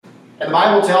And the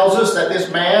Bible tells us that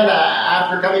this man,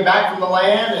 after coming back from the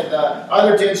land, and the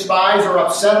other 10 spies are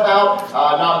upset about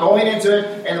not going into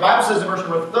it. And the Bible says in verse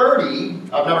number 30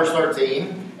 of Numbers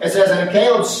 13, it says, and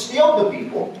Caleb stilled the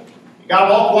people. He got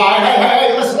them all quiet.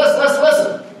 Hey, listen.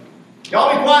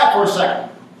 Y'all be quiet for a second.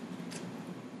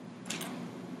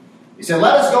 He said,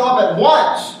 let us go up at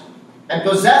once and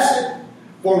possess it,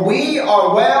 for we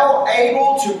are well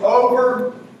able to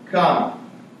overcome.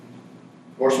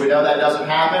 Of course, we know that doesn't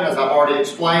happen, as I've already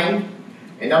explained.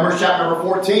 In Numbers chapter number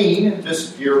 14,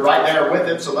 you're right there with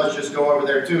it, so let's just go over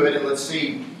there to it, and let's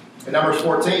see. In Numbers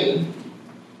 14,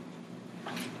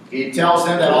 he tells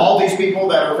them that all these people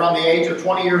that are from the age of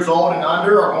 20 years old and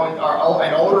older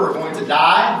are going to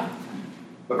die.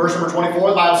 But verse number 24,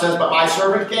 the Bible says, but my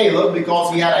servant Caleb,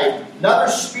 because he had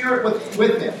another spirit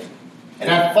with him, and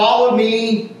had followed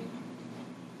me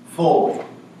fully,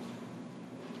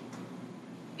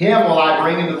 him will I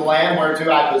bring into the land whereto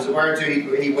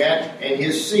he went, and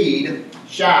his seed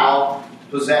shall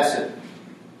possess it.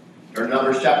 Or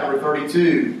Numbers chapter number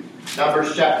 32.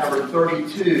 Numbers chapter number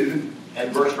 32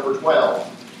 and verse number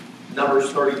 12.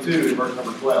 Numbers 32 and verse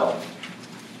number 12.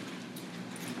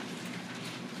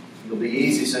 It'll be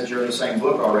easy since you're in the same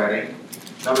book already.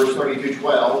 Numbers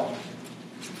 32:12.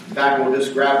 In fact, we'll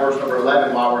just grab verse number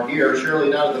 11 while we're here. Surely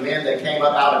none of the men that came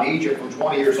up out of Egypt from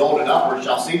 20 years old and upward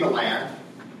shall see the land,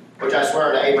 which I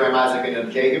swear unto Abraham, Isaac, and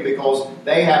unto Jacob, because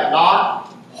they have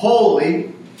not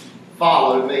wholly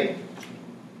followed me.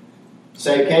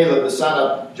 Save Caleb, the son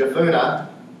of Jephunneh,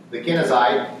 the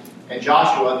Kenizzite, and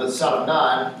Joshua, the son of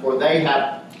Nun, for they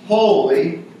have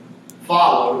wholly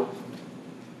followed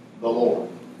the Lord.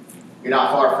 You're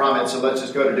not far from it, so let's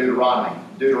just go to Deuteronomy.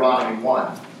 Deuteronomy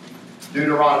 1.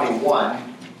 Deuteronomy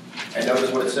 1, and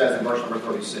notice what it says in verse number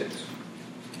 36.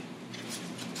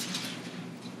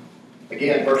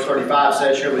 Again, verse 35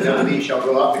 says, surely none of these shall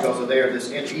go up, because of they are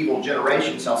this evil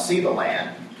generation shall see the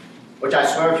land, which I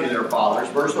swear to their fathers.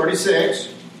 Verse 36,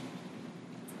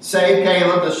 save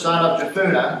Caleb, the son of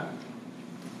Jephunneh,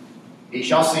 he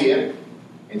shall see it,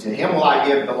 and to him will I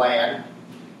give the land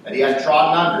that he hath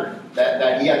trodden under,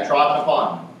 that he hath trodden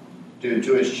upon,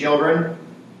 to his children,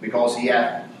 because he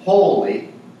hath wholly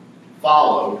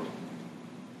followed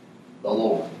the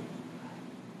Lord.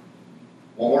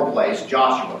 One more place,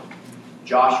 Joshua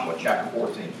chapter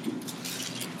 14.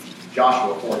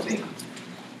 Joshua 14.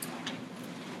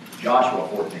 Joshua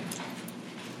 14.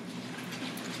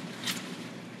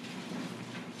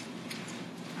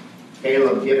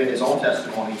 Caleb giving his own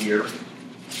testimony here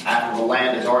after the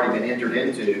land has already been entered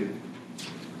into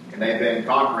and they've been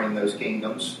conquering those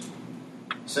kingdoms,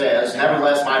 says,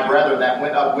 nevertheless my brethren that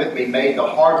went up with me made the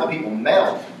heart of the people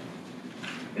melt.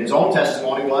 And his own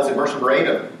testimony was in verse number 8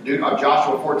 of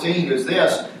Joshua 14 is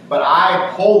this, but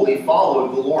I wholly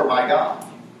followed the Lord my God.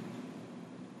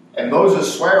 And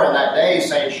Moses sware on that day,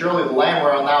 saying, surely the land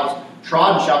whereon thou hast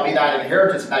trodden shall be thine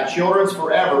inheritance, and thy children's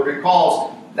forever,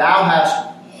 because thou hast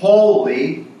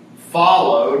wholly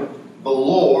followed the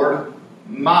Lord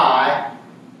my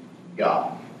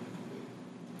God.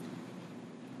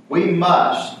 We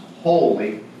must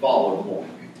wholly follow the Lord.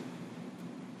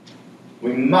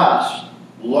 We must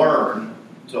learn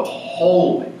to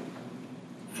wholly,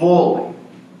 fully,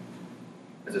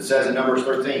 as it says in Numbers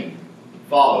 13,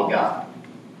 follow God.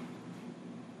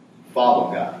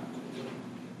 Follow God.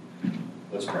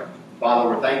 Let's pray. Father,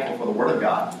 we're thankful for the Word of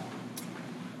God.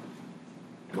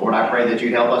 Lord, I pray that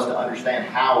you'd help us to understand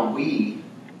how we,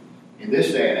 in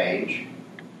this day and age,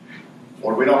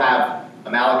 Lord, we don't have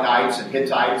Amalekites and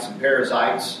Hittites and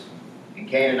Perizzites and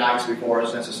Canaanites before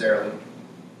us necessarily.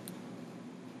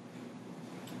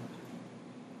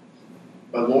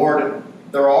 But Lord,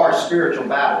 there are spiritual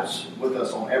battles with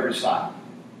us on every side.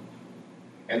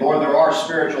 And Lord, there are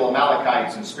spiritual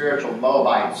Amalekites and spiritual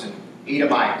Moabites and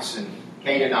Edomites and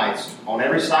Canaanites on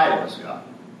every side of us, God.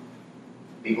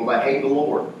 People that hate the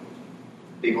Lord.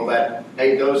 People that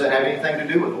hate those that have anything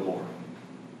to do with the Lord.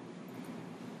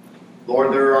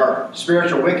 Lord, there are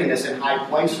spiritual wickedness in high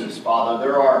places, Father.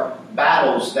 There are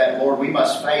battles that, Lord, we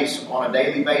must face on a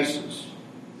daily basis.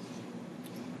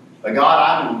 But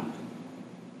God, I'm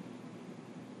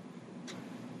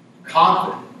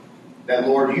confident that,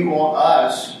 Lord, you want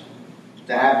us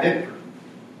to have victory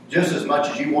just as much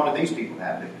as you wanted these people to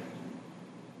have victory.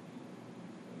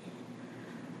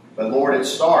 But Lord, it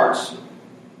starts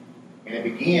and it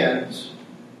begins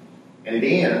and it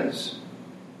ends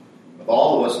with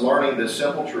all of us learning this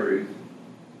simple truth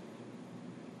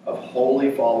of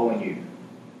wholly following you.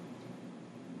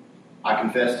 I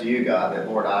confess to you, God, that,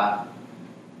 Lord, I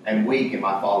am weak in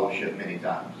my followership many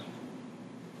times.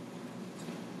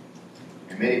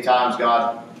 And many times,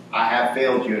 God, I have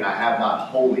failed you and I have not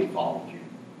wholly followed you.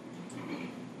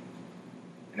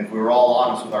 And if we were all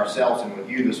honest with ourselves and with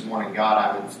you this morning, God,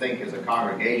 I would think as a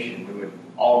congregation we would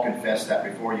all confess that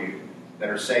before you that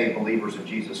are saved believers of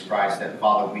Jesus Christ, that,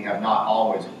 Father, we have not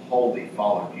always wholly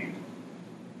followed you.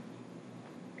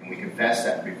 And we confess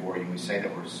that before you. We say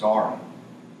that we're sorry.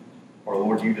 Or,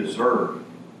 Lord, you deserve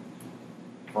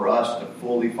for us to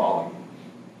fully follow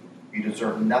you. You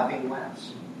deserve nothing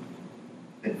less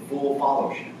than full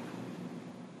fellowship.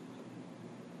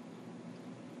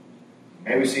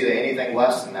 May we see that anything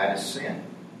less than that is sin.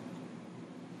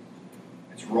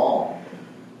 It's wrong.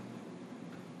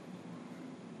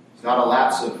 It's not a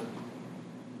lapse of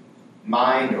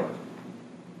mind or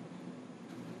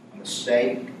a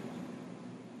mistake,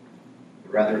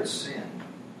 but rather it's sin.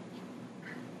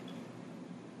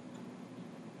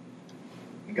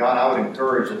 And God, I would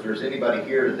encourage, if there's anybody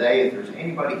here today, if there's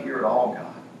anybody here at all,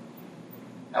 God,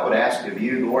 I would ask of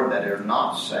you, Lord, that are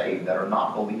not saved, that are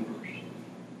not believers.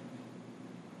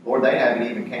 Lord, they haven't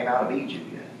even came out of Egypt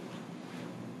yet.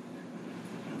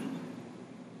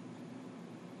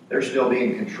 They're still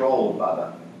being controlled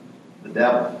by the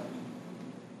devil.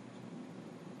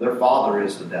 Their father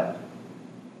is the devil.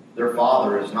 Their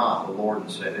father is not the Lord,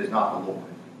 is not the Lord.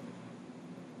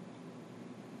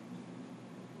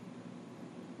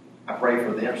 I pray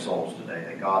for their souls today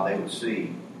that, God, they would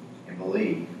see and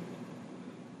believe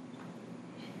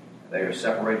that they are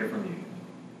separated from you.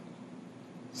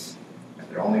 That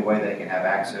the only way they can have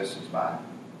access is by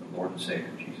the Lord and Savior,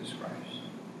 Jesus Christ.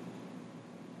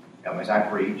 Now, as I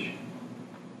preach,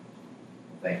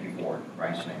 thank you for it. In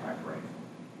Christ's name I pray.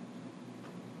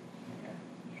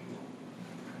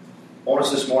 I want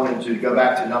us this morning to go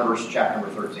back to Numbers chapter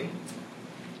number 13.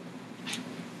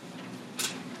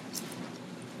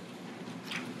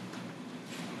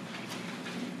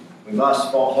 We must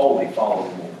wholly follow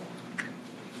the Lord.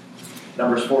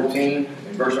 Numbers 14,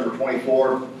 in verse number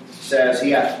 24, says, He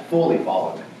hath fully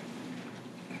followed me.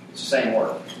 It's the same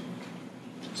word.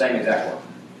 Same exact word.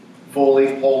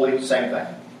 Fully, wholly, same thing.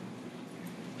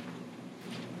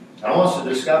 I want us to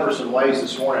discover some ways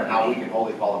this morning how we can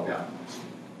wholly follow God.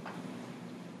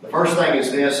 The first thing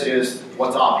is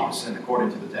what's obvious, and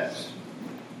according to the text.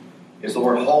 Is the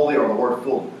word holy or the word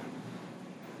full?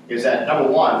 Is that,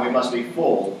 number one, we must be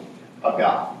full of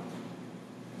God.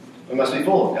 We must be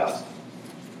full of God.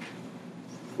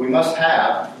 We must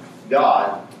have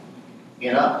God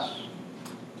in us.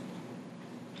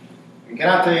 And can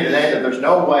I tell you today that there's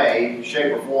no way,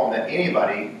 shape, or form that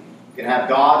anybody can have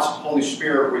God's Holy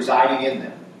Spirit residing in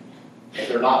them if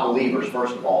they're not believers,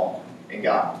 first of all, in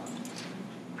God.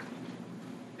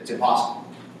 It's impossible.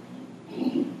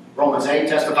 Romans 8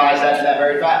 testifies that to that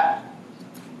very fact.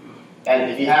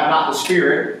 And if you have not the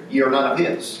Spirit, you are none of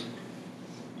His.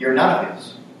 You're none of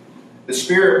His. The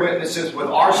Spirit witnesses with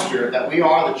our spirit that we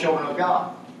are the children of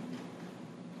God.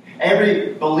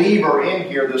 Every believer in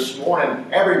here this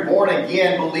morning, every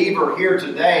born-again believer here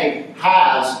today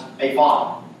has a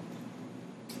Father.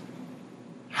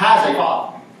 Has a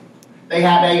Father. They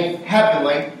have a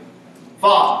heavenly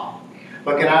Father.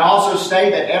 But can I also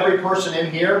say that every person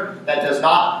in here that does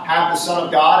not have the Son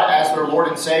of God as their Lord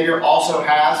and Savior also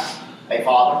has a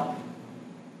Father?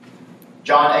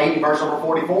 John 8, verse number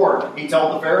 44, He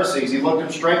told the Pharisees, He looked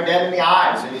them straight dead in the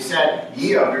eyes, and He said,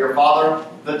 Ye are your father,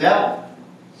 the devil.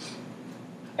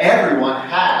 Everyone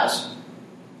has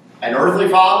an earthly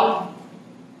father,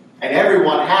 and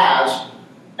everyone has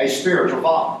a spiritual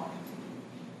father.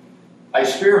 A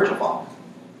spiritual father.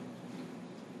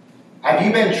 Have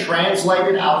you been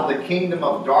translated out of the kingdom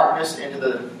of darkness into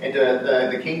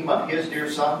the kingdom of His dear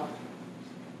Son?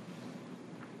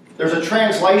 There's a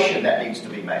translation that needs to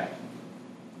be made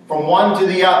from one to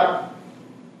the other.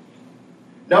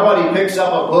 Nobody picks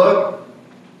up a book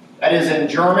that is in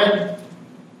German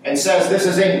and says this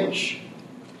is English.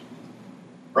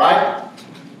 Right?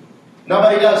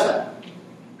 Nobody does that.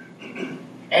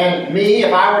 And me,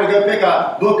 if I were to go pick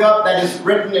a book up that is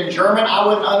written in German, I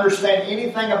wouldn't understand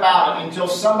anything about it until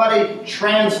somebody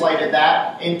translated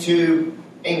that into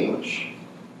English.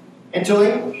 Into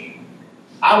English.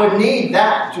 I would need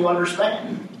that to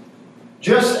understand.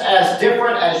 Just as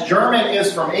different as German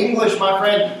is from English, my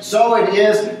friend, so it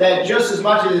is that just as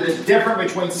much as it is different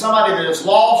between somebody that is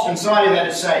lost and somebody that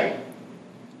is saved.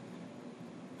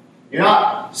 You're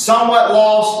not somewhat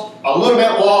lost, a little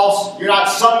bit lost. You're not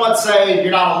somewhat saved.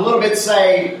 You're not a little bit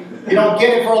saved. You don't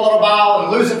get it for a little while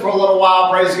and lose it for a little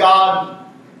while, praise God.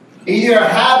 Either you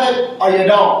have it or you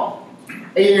don't.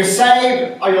 Either you're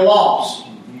saved or you're lost.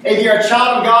 Either you're a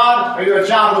child of God or you're a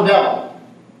child of the devil.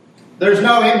 There's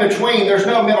no in between. There's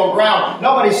no middle ground.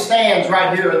 Nobody stands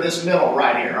right here in this middle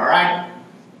right here, all right?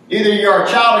 Either you're a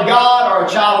child of God or a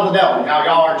child of the devil. Now,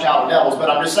 y'all aren't child of devils, but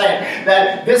I'm just saying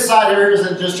that this side here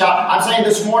isn't just child. I'm saying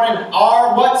this morning,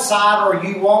 what side are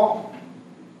you on?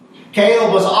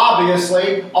 Caleb was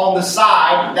obviously on the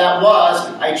side that was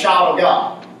a child of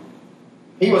God.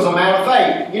 He was a man of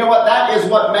faith. You know what? That is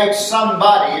what makes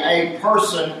somebody a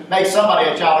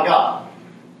child of God.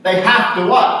 They have to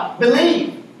what?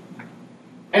 Believe.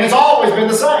 And it's always been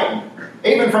the same.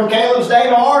 Even from Caleb's day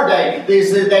to our day,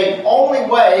 is that the only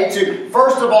way to,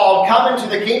 first of all, come into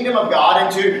the kingdom of God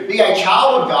and to be a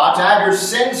child of God, to have your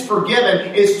sins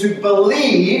forgiven, is to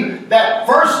believe that,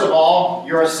 first of all,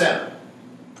 you're a sinner.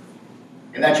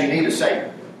 And that you need a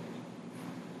Savior.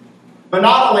 But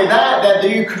not only that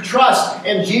you trust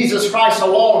in Jesus Christ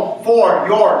alone for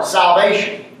your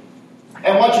salvation.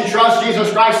 And once you trust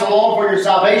Jesus Christ alone for your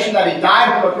salvation, that He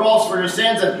died on the cross for your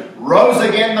sins and rose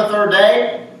again the third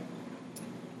day,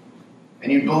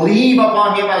 and you believe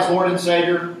upon Him as Lord and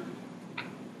Savior,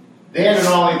 then and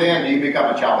only then do you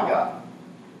become a child of God.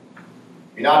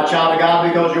 You're not a child of God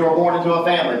because you were born into a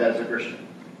family that is a Christian.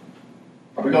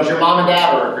 Or because your mom and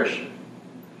dad are a Christian.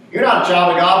 You're not a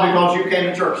child of God because you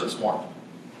came to church this morning.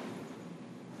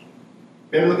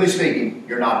 Biblically speaking,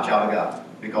 you're not a child of God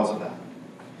because of that.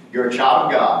 You're a child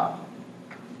of God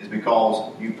is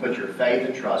because you put your faith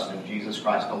and trust in Jesus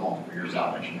Christ alone for your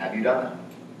salvation. Have you done that?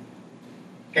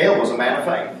 Caleb was a man of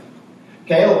faith.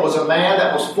 Caleb was a man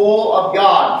that was full of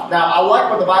God. Now, I like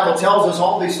what the Bible tells us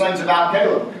all these things about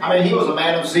Caleb. I mean, he was a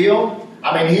man of zeal.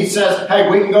 I mean, he says, hey,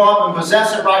 we can go up and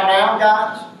possess it right now,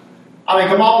 guys. I mean,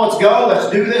 come on, let's go. Let's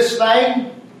do this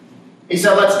thing. He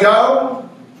said, let's go.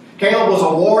 Caleb was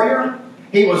a warrior.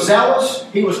 He was zealous.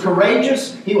 He was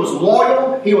courageous. He was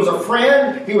loyal. He was a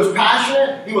friend. He was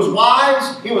passionate. He was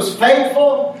wise. He was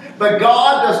faithful. But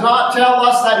God does not tell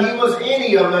us that he was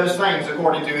any of those things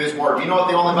according to His Word. You know what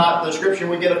the only description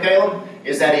we get of Caleb?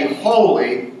 Is that he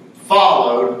wholly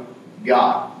followed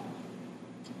God.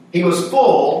 He was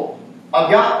full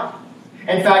of God.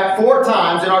 In fact, 4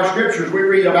 times in our Scriptures we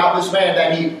read about this man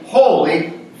that he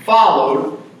wholly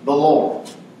followed the Lord.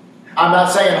 I'm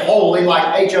not saying holy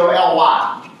like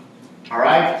H-O-L-Y. All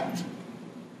right?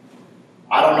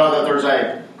 I don't know that there's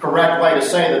a correct way to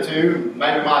say the two.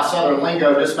 Maybe my southern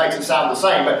lingo just makes it sound the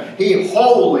same. But he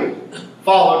wholly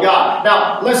followed God.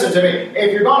 Now, listen to me.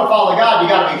 If you're going to follow God, you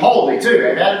got to be holy too.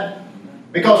 Amen?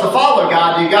 Because to follow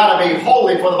God, you got to be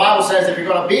holy. For the Bible says if you're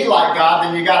going to be like God,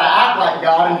 then you got to act like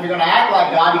God. And if you're going to act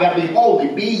like God, you got to be holy.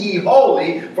 Be ye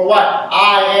holy for what?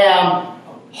 I am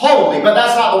holy. But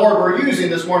that's not the word we're using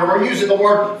this morning. We're using the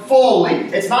word fully.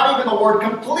 It's not even the word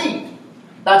complete.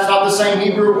 That's not the same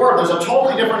Hebrew word. There's a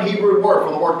totally different Hebrew word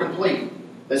for the word complete.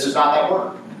 This is not that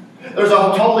word. There's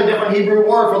a totally different Hebrew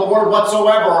word for the word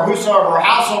whatsoever or whosoever or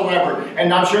howsoever.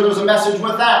 And I'm sure there's a message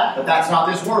with that. But that's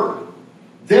not this word.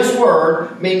 This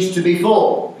word means to be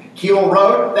full. Keel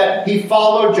wrote that he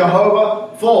followed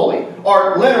Jehovah fully.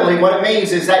 Or literally what it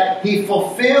means is that he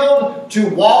fulfilled to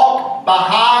walk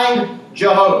behind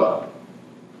Jehovah.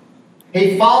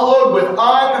 He followed with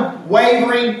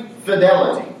unwavering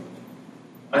fidelity.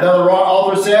 Another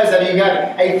author says that he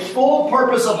had a full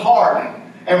purpose of heart.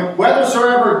 And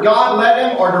whethersoever God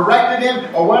led him or directed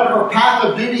him or whatever path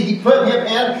of duty He put him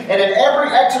in, and in every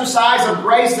exercise of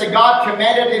grace that God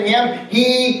commanded in him,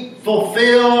 he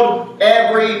fulfilled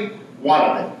every one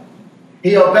of them.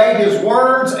 He obeyed His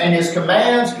words and His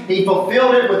commands. He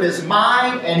fulfilled it with his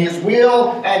mind and his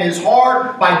will and his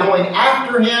heart by going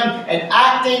after Him and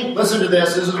acting, listen to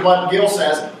this is what Gill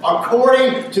says,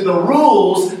 according to the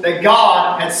rules that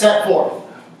God had set forth.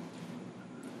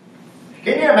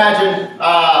 Can you imagine,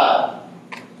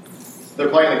 they're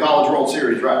playing the College World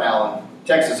Series right now, and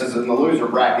Texas is in the loser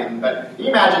bracket, but can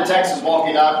you imagine Texas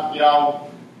walking up,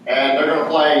 and they're going to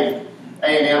play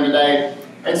A&M today,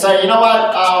 and say, you know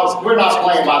what, we're not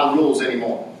playing by the rules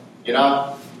anymore, We're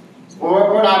not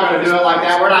going to do it like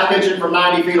that. We're not pitching from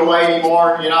 90 feet away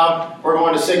anymore, We're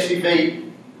going to 60 feet.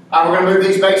 We're going to move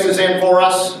these bases in for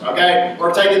us, okay?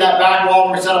 We're taking that back wall.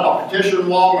 We're going to set up a petition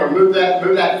wall. We're going to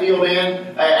move that field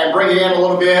in and bring it in a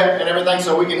little bit and everything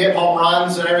so we can hit home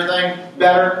runs and everything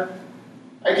better.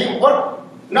 What?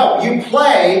 No, you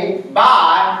play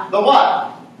by the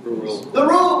what? Rules. The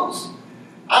rules.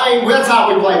 I mean, that's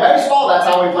how we play baseball. That's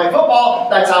how we play football.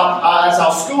 That's how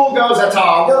school goes. That's how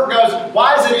our work goes.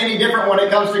 Why is it any different when it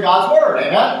comes to God's Word?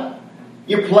 Amen?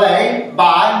 You play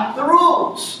by the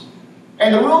rules.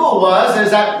 And the rule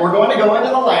is that we're going to go into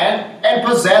the land and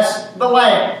possess the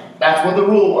land. That's what the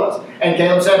rule was. And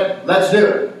Caleb said, let's do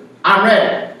it. I'm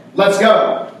ready. Let's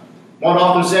go. One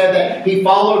author said that he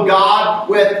followed God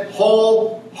with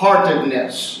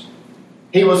wholeheartedness.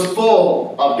 He was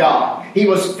full of God. He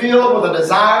was filled with a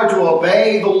desire to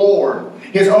obey the Lord.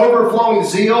 His overflowing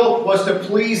zeal was to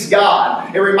please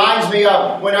God. It reminds me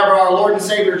of whenever our Lord and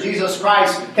Savior Jesus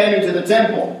Christ came into the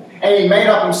temple and He made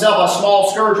up Himself a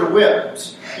small scourge of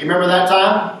whips. You remember that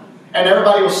time? And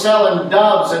everybody was selling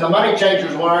doves and the money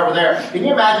changers were over there. Can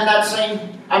you imagine that scene?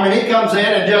 I mean, He comes in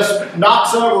and just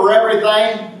knocks over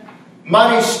everything.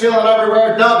 Money's spilling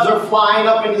everywhere. Doves are flying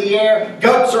up into the air.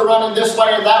 Goats are running this way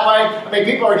and that way. I mean,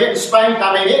 people are getting spanked.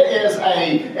 I mean,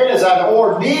 it is an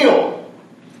ordeal.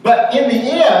 But in the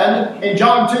end, in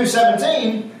John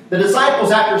 2:17, the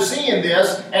disciples, after seeing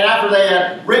this, and after they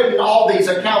had written all these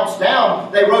accounts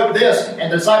down, they wrote this,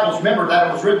 and the disciples remembered that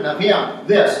it was written of Him.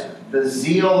 This, the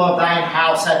zeal of thine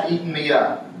house hath eaten me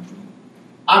up.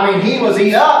 I mean, He was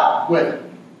eat up with it.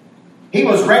 He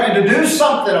was ready to do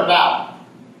something about it.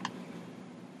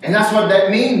 And that's what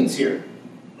that means here.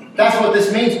 That's what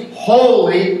this means,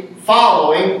 wholly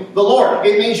following the Lord.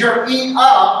 It means you're eat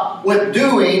up with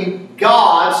doing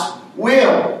God's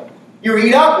will. You're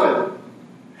eat up with it.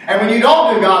 And when you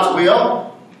don't do God's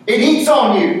will, it eats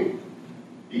on you.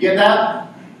 You get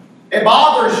that? It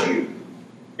bothers you.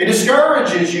 It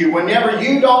discourages you whenever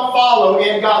you don't follow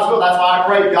in God's will. That's why I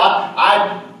pray, God,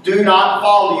 I do not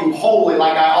follow you wholly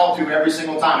like I ought to every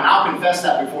single time. And I'll confess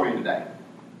that before you today.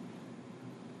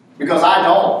 Because I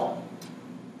don't.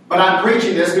 But I'm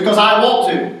preaching this because I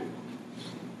want to.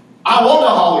 I want to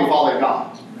wholly follow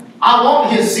God. I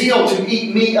want His zeal to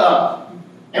eat me up.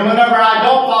 And whenever I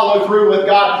don't follow through with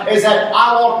God, is that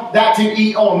I want that to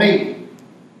eat on me.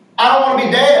 I don't want to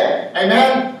be dead.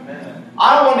 Amen? Amen.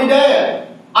 I don't want to be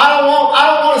dead. I don't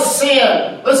want to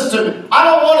sin. Listen to me. I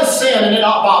don't want to sin and it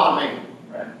not bother me.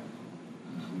 Right.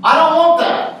 I don't want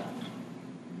that.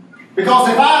 Because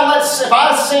if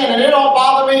I sin and it don't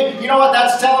bother me, you know what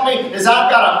that's telling me? Is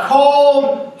I've got a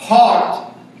cold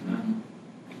heart.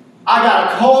 I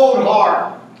got a cold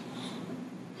heart.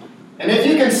 And if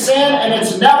you can sin and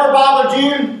it's never bothered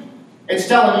you, it's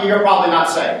telling you you're probably not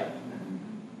saved.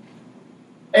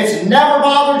 It's never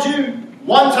bothered you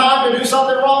one time to do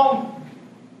something wrong,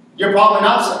 you're probably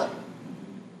not saved.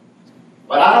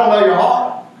 But I don't know your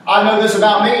heart. I know this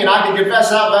about me, and I can confess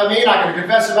that about me, and I can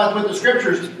confess about with the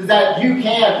Scriptures, that you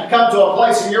can come to a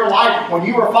place in your life when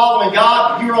you were following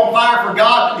God, you were on fire for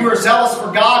God, you were zealous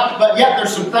for God, but yet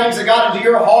there's some things that got into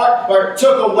your heart where it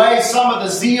took away some of the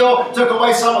zeal, took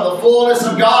away some of the fullness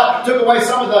of God, took away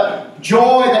some of the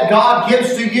joy that God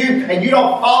gives to you, and you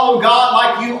don't follow God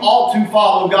like you ought to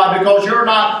follow God because you're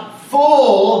not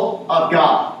full of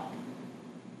God.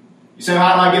 You say,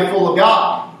 how do I get full of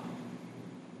God?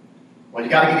 Well, you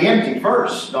got to get empty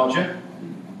first, don't you?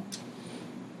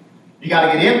 You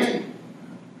got to get empty.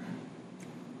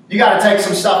 You got to take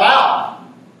some stuff out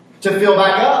to fill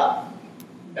back up.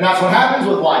 And that's what happens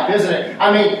with life, isn't it? I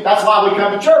mean, that's why we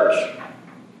come to church.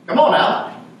 Come on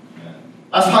now.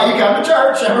 That's why you come to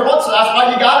church every once in a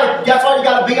while. That's why you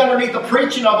got to be underneath the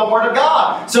preaching of the Word of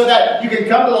God, so that you can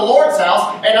come to the Lord's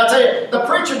house. And I'll tell you, the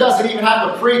preacher doesn't even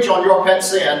have to preach on your pet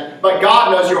sin, but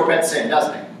God knows your pet sin,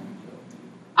 doesn't He?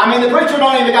 I mean, the preacher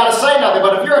don't even got to say nothing,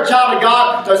 but if you're a child of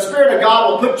God, the Spirit of God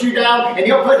will put you down, and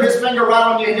He'll put His finger right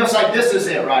on you, and He'll say, this is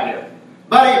it right here.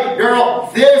 Buddy,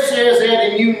 girl, this is it,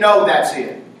 and you know that's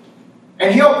it.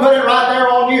 And He'll put it right there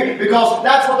on you, because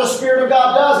that's what the Spirit of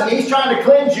God does, and He's trying to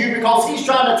cleanse you, because He's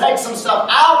trying to take some stuff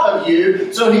out of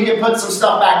you, so He can put some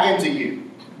stuff back into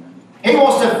you. He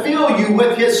wants to fill you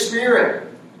with His Spirit.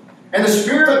 And the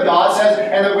Spirit of God says,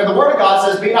 and the Word of God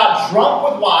says, be not drunk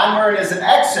with wine where it is in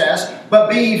excess, but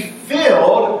be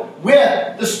filled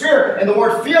with the Spirit. And the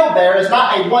word filled there is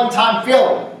not a one-time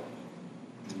filling.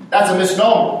 That's a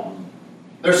misnomer.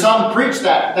 There's some preach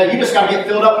that you just got to get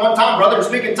filled up one time, brother, and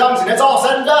speak in tongues, and it's all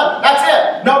said and done. That's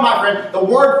it. No, my friend, the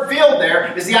word filled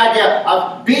there is the idea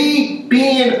of being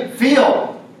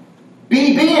filled.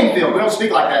 Be being filled. We don't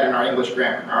speak like that in our English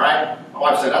grammar, all right? My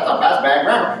wife said, that's bad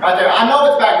grammar. Right there. I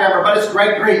know it's bad grammar, but it's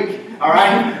great Greek. All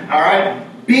right? All right?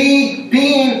 Be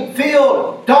being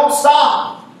filled. Don't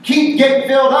stop. Keep getting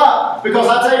filled up. Because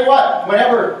I tell you what,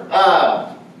 whenever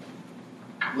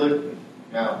Luke,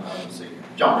 let's see.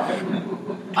 John.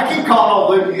 I keep calling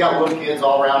old Luke. You got little kids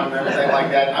all around him and everything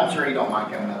like that. I'm sure he don't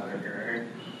mind coming up there.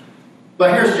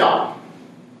 But here's John.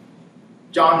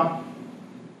 John,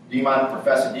 do you mind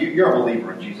professing? You're a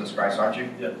believer in Jesus Christ, aren't you?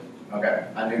 Yeah. Okay.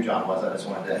 I knew John was. I just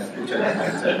wanted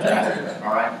to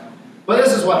all right? But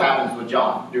this is what happens with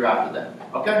John throughout the day.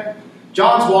 Okay?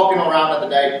 John's walking around in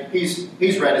the day.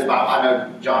 He's read his Bible. I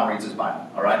know John reads his Bible.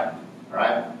 All right? All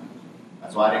right?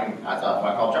 That's why I thought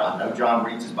when I called John, I know John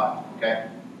reads his Bible. Okay?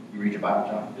 You read your Bible,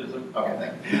 John? Yes, sir. Okay,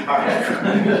 thank you. All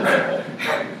right.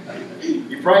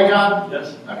 You pray, John?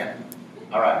 Yes. Okay.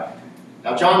 All right.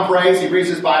 Now, John prays. He reads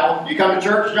his Bible. You come to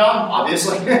church, John?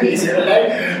 Obviously. He's here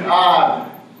today.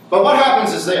 But what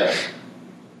happens is this.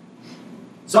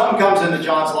 Something comes into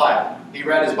John's life. He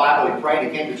read his Bible. He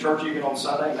prayed. He came to church even on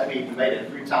Sunday. Maybe he made it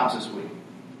 3 times this week.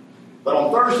 But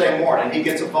on Thursday morning, he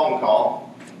gets a phone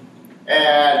call.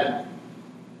 And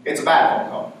it's a bad phone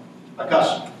call. A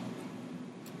customer.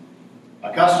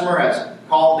 A customer has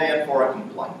called in for a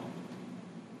complaint.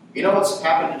 You know what's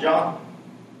happened to John?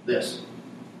 This.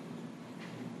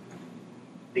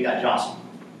 He got jostled.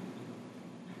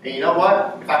 And you know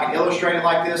what? If I can illustrate it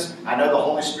like this, I know the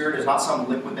Holy Spirit is not some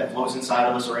liquid that flows inside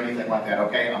of us or anything like that,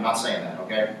 okay? I'm not saying that,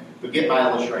 okay? But get my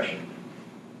illustration.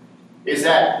 Is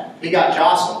that he got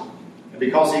jostled. And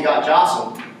because he got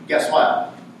jostled, guess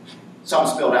what?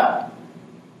 Something spilled out.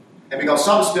 And because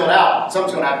something spilled out,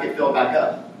 something's going to have to get filled back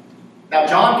up. Now,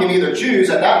 John can either choose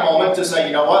at that moment to say,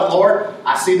 you know what, Lord,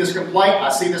 I see this complaint, I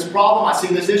see this problem, I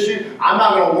see this issue. I'm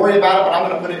not going to worry about it, but I'm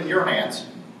going to put it in your hands.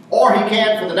 Or he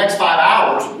can, for the next 5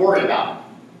 hours, worry about it.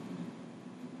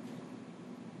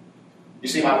 You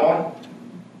see my point?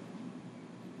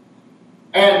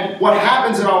 And what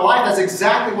happens in our life, that's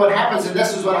exactly what happens, and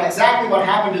this is exactly what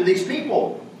happened to these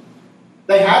people.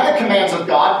 They had the commands of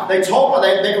God. They told what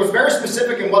they was very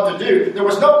specific in what to do. There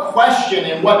was no question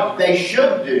in what they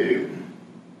should do.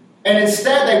 And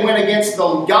instead they went against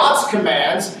God's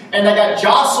commands and they got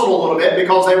jostled a little bit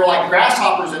because they were like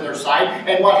grasshoppers in their sight.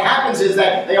 And what happens is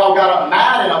that they all got up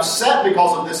mad and upset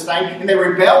because of this thing and they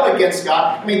rebelled against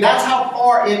God. I mean, that's how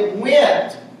far it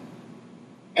went.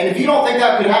 And if you don't think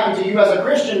that could happen to you as a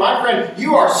Christian, my friend,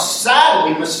 you are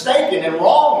sadly mistaken and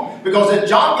wrong. Because if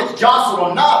John gets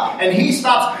jostled enough and he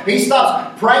stops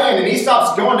praying and he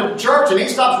stops going to church and he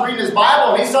stops reading his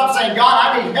Bible and he stops saying,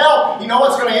 God, I need help, you know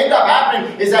what's going to end up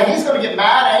happening is that he's going to get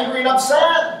mad, angry, and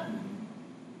upset.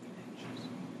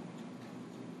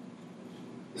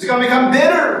 He's going to become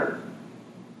bitter.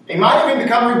 He might even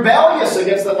become rebellious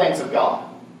against the things of God.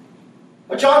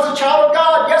 But John's a child of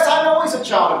God. Yes, I know he's a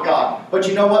child of God. But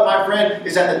you know what, my friend?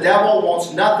 Is that the devil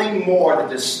wants nothing more than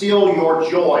to steal your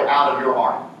joy out of your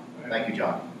heart. Thank you,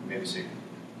 John. Maybe see.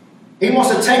 He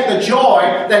wants to take the joy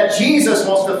that Jesus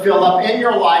wants to fill up in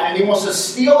your life, and he wants to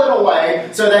steal it away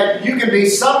so that you can be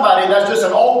somebody that's just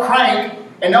an old crank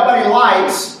and nobody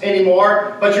likes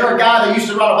anymore, but you're a guy that used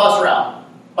to run a bus route.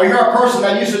 Or you're a person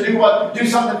that used to do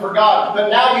something for God, but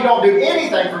now you don't do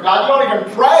anything for God. You don't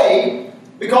even pray.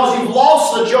 Because you've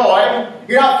lost the joy,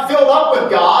 you're not filled up with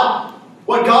God,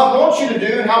 what God wants you to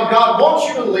do, and how God wants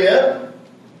you to live.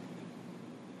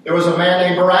 There was a man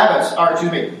named Barnabas.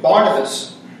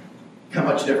 A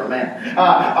much different man.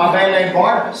 A man named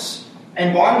Barnabas.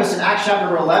 And Barnabas in Acts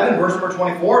chapter 11, verse number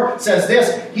 24, says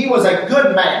this: he was a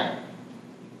good man,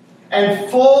 and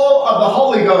full of the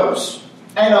Holy Ghost,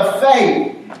 and of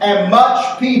faith, and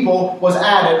much people was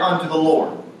added unto the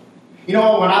Lord. You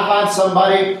know what, when I find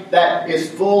somebody that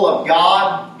is full of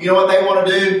God, you know what they want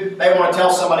to do? They want to tell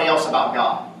somebody else about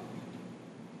God.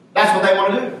 That's what they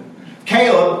want to do.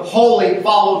 Caleb wholly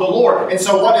followed the Lord. And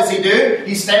so what does he do?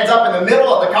 He stands up in the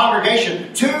middle of the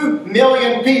congregation, 2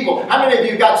 million people. How many of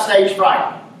you got stage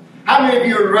fright? How many of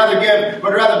you would rather be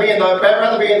in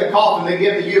the coffin than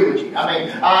give the eulogy? I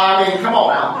mean, come on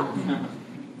now.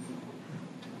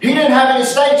 He didn't have any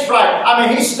stage fright. I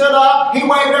mean, he stood up, he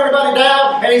waved everybody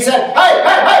down, and he said, hey,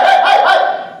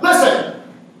 listen.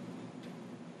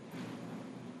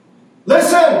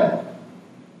 Listen.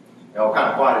 They're all kind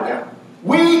of quieted down.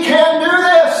 We can do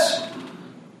this.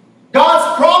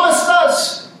 God's promised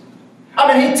us. I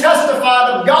mean, he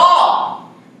testified of God.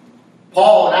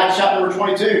 Paul in Acts chapter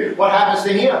 22, what happens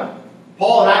to him?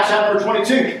 Paul in Acts chapter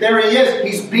 22, there he is.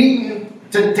 He's beaten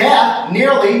to death,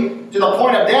 nearly to the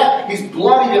point of death. He's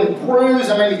bloodied and bruised.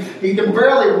 I mean, he can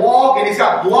barely walk, and he's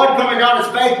got blood coming down his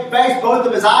face. Both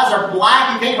of his eyes are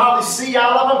black. He can't hardly see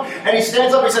out of them. And he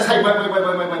stands up and he says, hey, wait.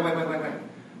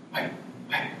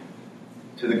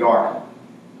 To the guard.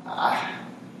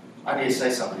 I need to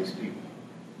say something to these people.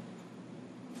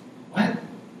 What?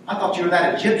 I thought you were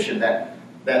that Egyptian that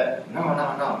no,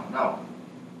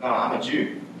 I'm a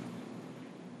Jew.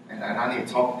 And I need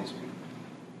to talk to these people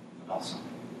about something.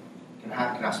 Can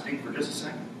I speak for just a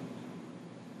second?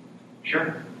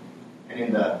 Sure. And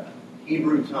in the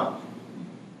Hebrew tongue,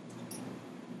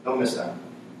 don't miss that.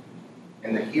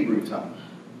 In the Hebrew tongue,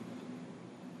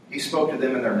 he spoke to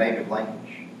them in their native language.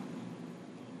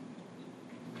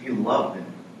 He loved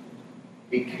them.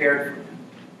 He cared for them.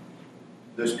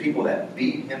 Those people that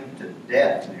beat him to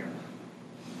death near him.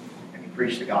 And he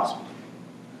preached the gospel.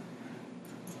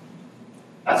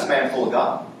 That's a man full of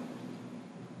God.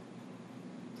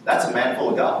 That's a man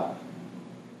full of God.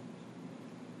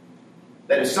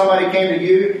 That if somebody came to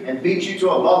you and beat you to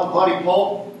a bloody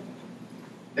pulp,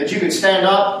 that you could stand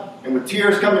up and with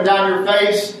tears coming down your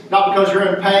face, not because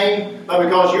you're in pain, but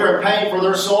because you're in pain for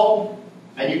their soul,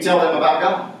 and you tell them about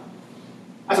God.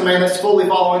 That's a man that's fully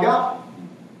following God.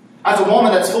 That's a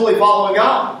woman that's fully following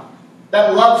God.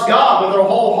 That loves God with their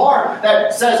whole heart.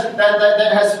 That says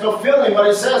that has fulfilling what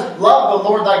it says. Love the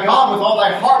Lord thy God with all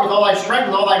thy heart, with all thy strength,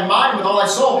 with all thy mind, with all thy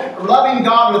soul. Loving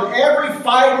God with every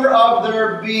fiber of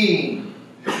their being.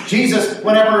 Jesus,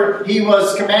 whenever he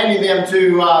was commanding them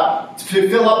to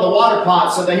fill up the water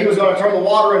pots so that he was going to turn the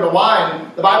water into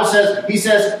wine, the Bible says, he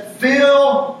says,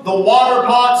 fill the water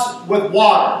pots with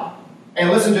water. And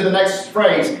listen to the next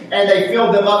phrase. And they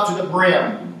filled them up to the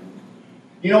brim.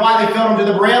 You know why they filled them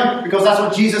to the brim? Because that's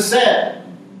what Jesus said.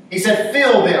 He said,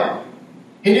 fill them.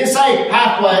 He didn't say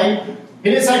halfway. He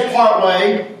didn't say part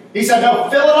way. He said, no,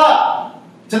 fill it up.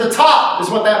 To the top is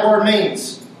what that word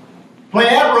means.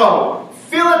 Pleroo.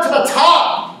 Fill it to the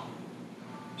top.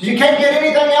 You can't get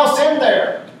anything else in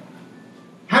there.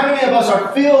 How many of us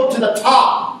are filled to the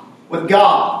top with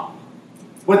God?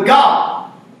 With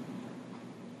God.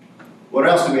 What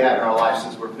else do we have in our life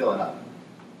since we're filling up?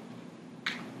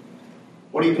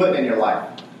 What are you putting in your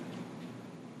life?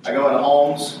 I go into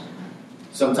homes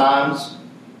sometimes.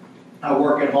 I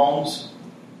work in homes.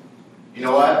 You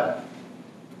know what?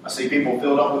 I see people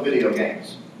filled up with video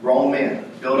games. Grown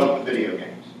men filled up with video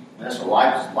games. And that's what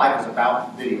life is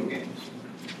about, video games.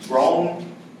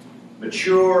 Grown,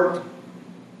 mature.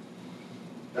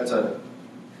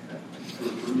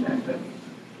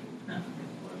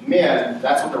 Men,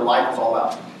 that's what their life is all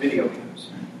about. Video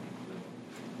games.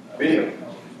 Video games.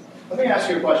 Let me ask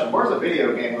you a question. Where's a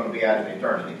video game going to be at in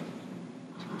eternity?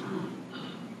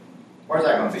 Where's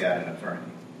that going to be at in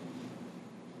eternity?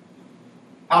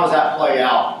 How does that play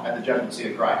out at the judgment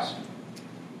seat of Christ?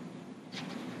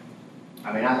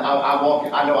 I mean, I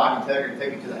walk. I know I can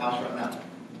take you to the house right now.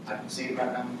 I can see it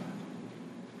right now.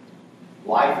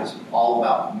 Life is all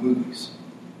about movies.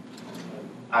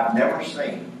 I've never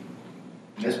seen,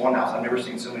 in this one house, I've never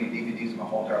seen so many DVDs in my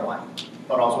whole entire life.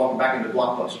 Thought I was walking back into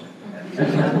Blockbuster.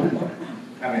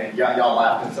 I mean, y'all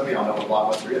laughed, and some of y'all know what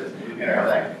Blockbuster is. You know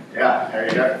everything. Yeah, there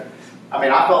you go. I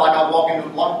mean, I felt like I was walking into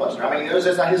Blockbuster. I mean, it was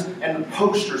just and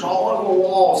posters all over the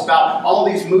walls about all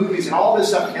these movies and all this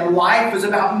stuff. And life is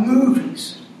about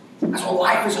movies. That's what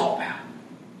life is all about.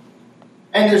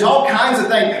 And there's all kinds of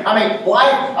things. I mean,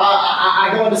 life.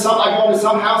 I go into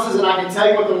some houses, and I can tell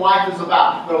you what their life is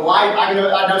about. Their life. I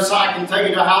can take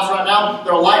you to a house right now.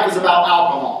 Their life is about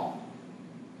alcohol.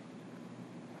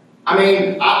 I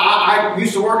mean, I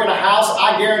used to work in a house.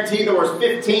 I guarantee there was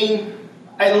 15,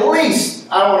 at least.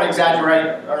 I don't want to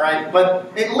exaggerate, all right,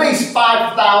 but at least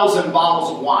 5,000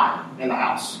 bottles of wine in the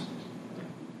house.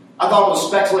 I thought it was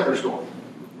Speck's liquor store.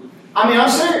 I mean, I'm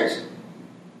serious.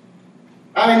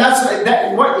 I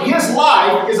mean, what his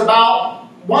life is about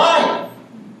wine,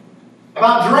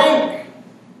 about drink.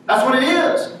 That's what it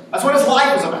is. That's what his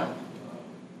life is about.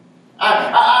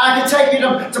 I can take you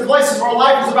to places where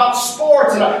life is about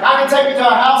sports, and I can take you to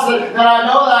a house that I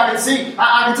know that I can see.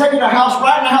 I can take you to a house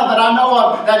right now that I know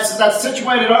of that's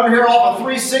situated over here off of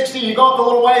 360. You go up the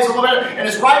little ways a little bit, and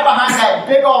it's right behind that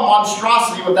big old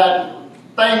monstrosity with that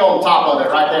thing on top of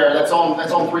it right there. That's on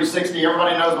 360.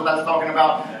 Everybody knows what that's talking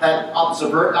about. That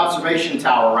observation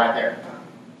tower right there.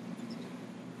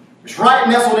 It's right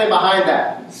nestled in behind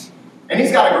that. And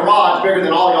he's got a garage bigger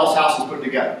than all y'all's houses put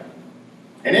together.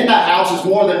 And in that house is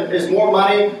more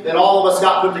money than all of us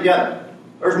got put together.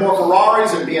 There's more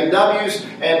Ferraris and BMWs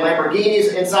and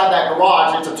Lamborghinis inside that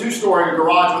garage. It's a 2-story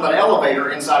garage with an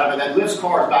elevator inside of it that lifts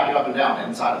cars back up and down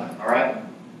inside of it. All right?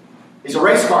 He's a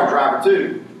race car driver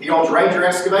too. He owns Ranger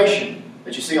Excavation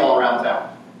that you see all around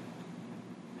town.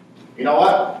 You know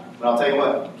what? But I'll tell you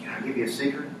what. Can I give you a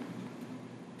secret?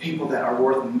 People that are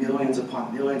worth millions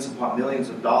upon millions upon millions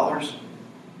of dollars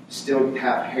still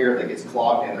have hair that gets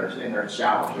clogged in their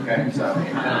showers, okay? So,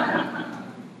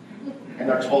 and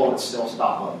their toilets still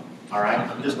stop up, all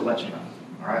right? Just to let you know,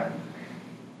 all right?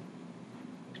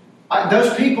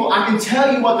 Those people, I can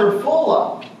tell you what they're full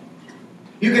of.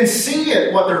 You can see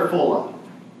it, what they're full of.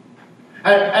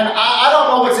 And I don't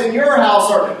know what's in your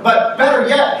house, but better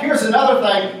yet, here's another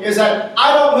thing, is that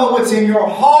I don't know what's in your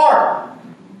heart.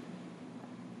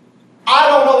 I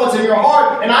don't know what's in your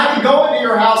heart, and I can go into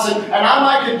your house, and I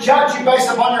might judge you based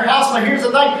upon your house, but here's the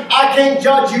thing, I can't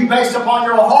judge you based upon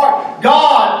your heart.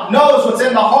 God knows what's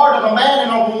in the heart of a man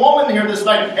and of a woman here this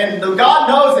night, and God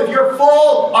knows if you're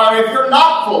full or if you're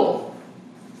not full.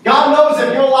 God knows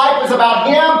if your life is about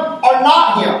Him or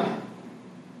not Him.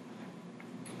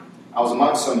 I was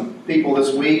amongst some people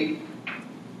this week.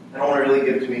 I don't want to really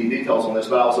give too many details on this,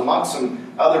 but I was amongst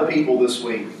some other people this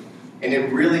week, and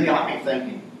it really got me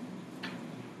thinking,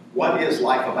 what is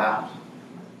life about?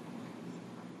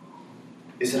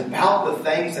 Is it about the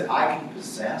things that I can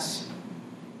possess?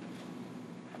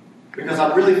 Because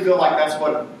I really feel like that's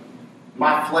what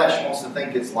my flesh wants to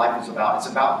think its life is about. It's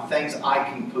about things I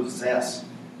can possess.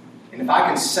 And if I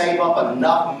can save up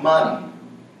enough money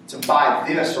to buy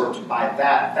this or to buy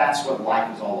that, that's what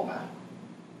life is all about.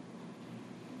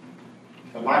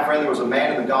 But my friend, there was a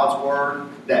man in the God's Word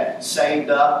that saved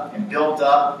up and built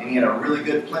up, and he had a really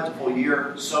good, plentiful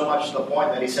year, so much to the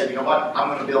point that he said, you know what, I'm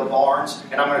going to build barns,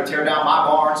 and I'm going to tear down my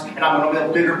barns, and I'm going to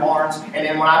build bigger barns, and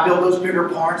then when I build those bigger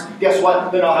barns, guess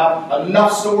what? Then I'll have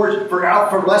enough storage for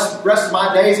the rest of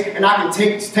my days, and I can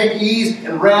take ease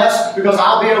and rest, because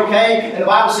I'll be okay. And the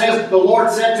Bible says, the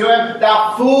Lord said to him,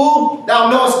 thou fool, thou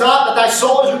knowest not that thy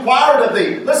soul is required of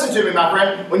thee. Listen to me, my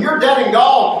friend. When you're dead and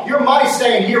gone, your money's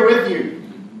staying here with you.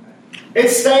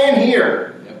 It's staying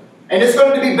here. Yep. And it's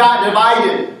going to be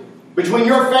divided between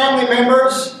your family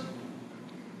members.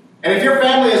 And if your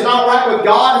family is not right with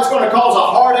God, it's going to cause a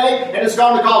heartache, and it's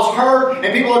going to cause hurt.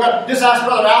 And people are going to just ask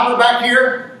Brother Albert back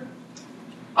here.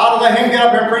 I'll let him get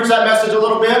up here and preach that message a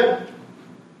little bit.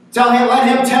 Let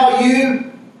him tell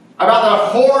you about the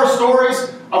horror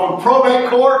stories of probate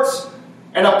courts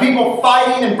and of people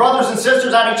fighting and brothers and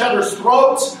sisters at each other's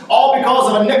throats, all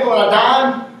because of a nickel and a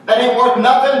dime. That ain't worth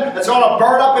nothing. That's going to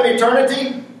burn up in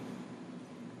eternity.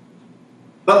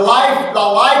 But life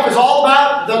is all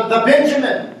about the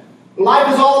Benjamin.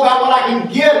 Life is all about what I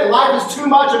can get. And life is too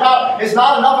much about, it's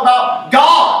not enough about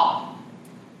God.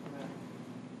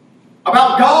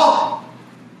 About God.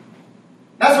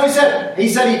 That's what he said. He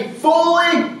said he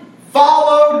fully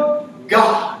followed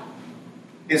God.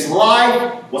 His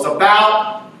life was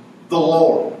about the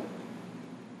Lord.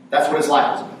 That's what his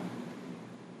life was about.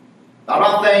 Not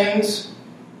about things,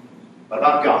 but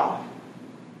about God.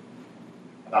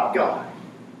 About God.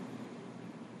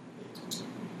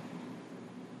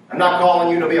 I'm not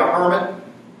calling you to be a hermit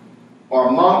or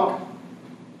a monk.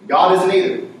 God isn't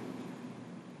either.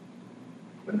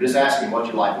 But I'm just asking, what's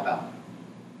your life about?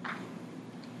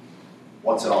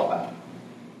 What's it all about?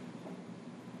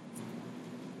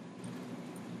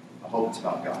 I hope it's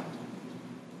about God.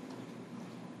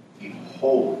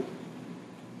 Behold,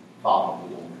 Father of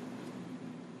the Lord.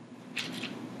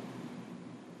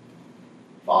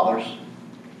 Fathers,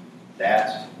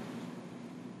 dads,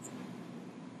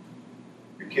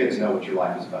 your kids know what your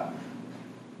life is about.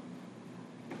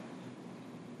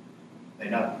 They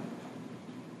know.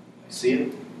 They see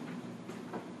it.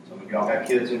 Some of y'all got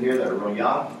kids in here that are real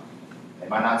young. They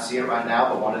might not see it right now,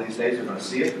 but one of these days they're going to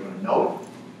see it. They're going to know it.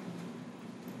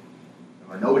 They're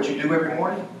going to know what you do every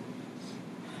morning.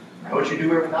 Know what you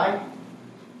do every night.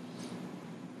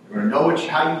 They're going to know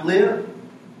how you live.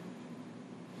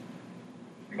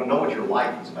 You're going to know what your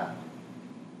life is about.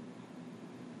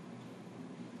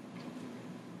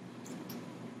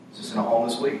 Is this in a home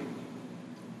this week?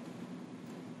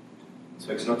 It's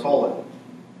fixing a toilet.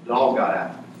 The dog got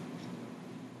out.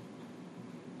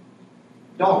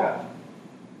 The dog got out.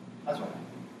 That's right.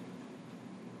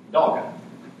 The dog got out.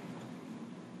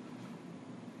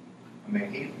 I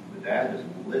mean, the dad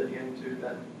just lit into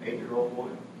that 8-year-old boy.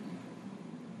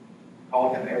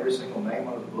 Called him every single name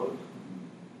out of the book.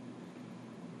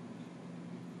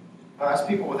 Now, that's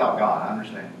people without God, I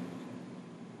understand.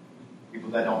 People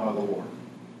that don't know the Lord.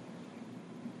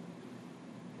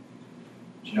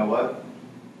 But you know what?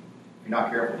 If you're not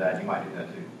careful, Dad, you might do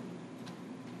that too.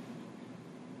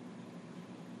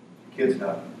 Kids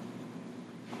know.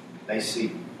 They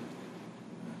see.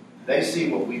 They see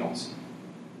what we don't see.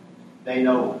 They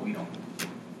know what we don't know.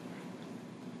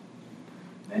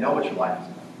 They know what your life is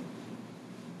about.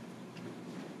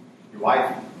 Your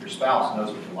wife, your spouse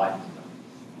knows what your life is about.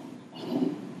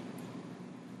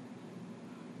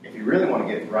 If you really want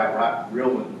to get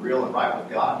real and right with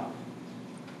God,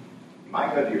 you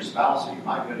might go to your spouse or you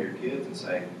might go to your kids and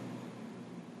say,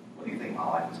 what do you think my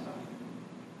life is about?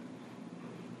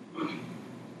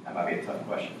 That might be a tough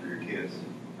question for your kids.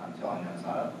 I'm telling you, it's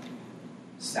not a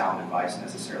sound advice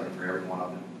necessarily for every one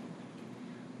of them.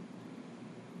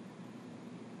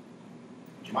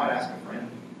 But you might ask a friend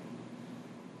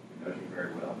who knows you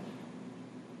very well.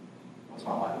 What's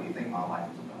my life? What do you think my life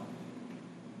is about?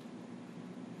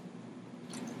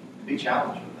 And be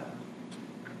challenged with that.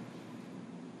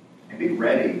 And be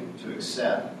ready to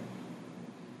accept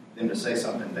them to say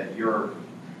something that you're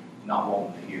not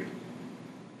wanting to hear.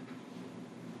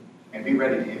 And be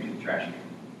ready to empty the trash can.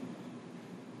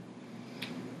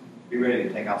 Be ready to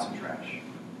take out some trash.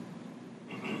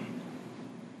 You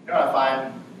know what I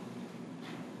find?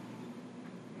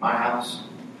 house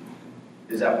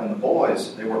is that when the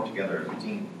boys, they work together as a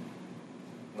team.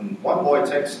 When one boy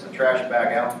takes the trash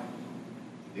bag out,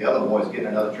 the other boy's getting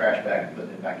another trash bag and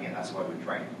putting it back in. That's the way we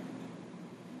train.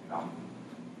 You know,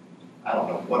 I don't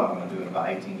know what I'm going to do in about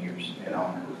 18 years. You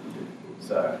know,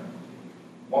 so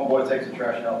one boy takes the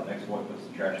trash out, the next boy puts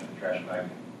the trash in the trash bag.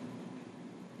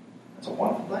 That's a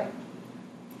wonderful thing.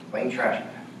 Clean trash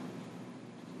bag.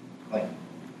 Clean.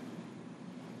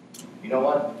 You know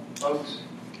what, folks?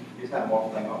 Here's that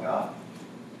wonderful thing about God.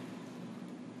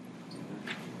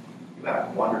 You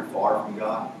haven't wandered far from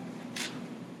God,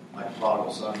 like the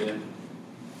prodigal son did.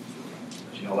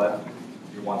 But you know what?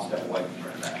 You're one step away from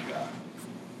turning back to God.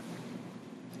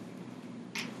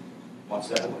 One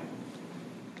step away.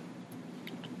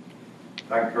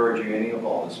 I encourage you, any of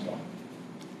all this morning,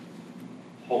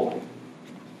 wholly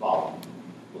follow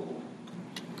the Lord.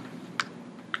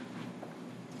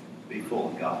 Be full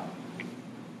of God.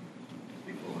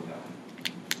 Be full of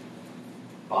God.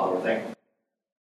 Father, we're thankful.